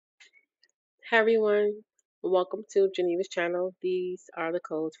Hi everyone, welcome to Geneva's channel. These are the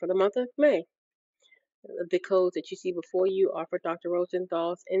codes for the month of May. The codes that you see before you are for Dr.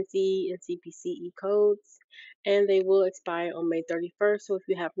 Rosenthal's NCE and CPCE codes, and they will expire on May 31st. So if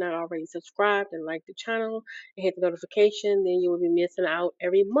you have not already subscribed and liked the channel and hit the notification, then you will be missing out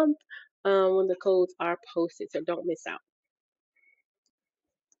every month when the codes are posted. So don't miss out.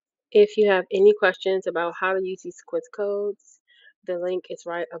 If you have any questions about how to use these quiz codes, the link is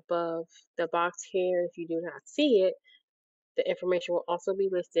right above the box here. If you do not see it, the information will also be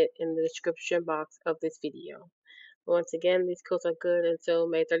listed in the description box of this video. Once again, these codes are good until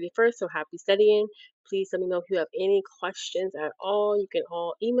May 31st, so happy studying. Please let me know if you have any questions at all. You can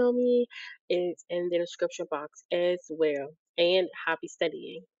all email me. It's in the description box as well. And happy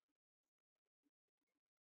studying.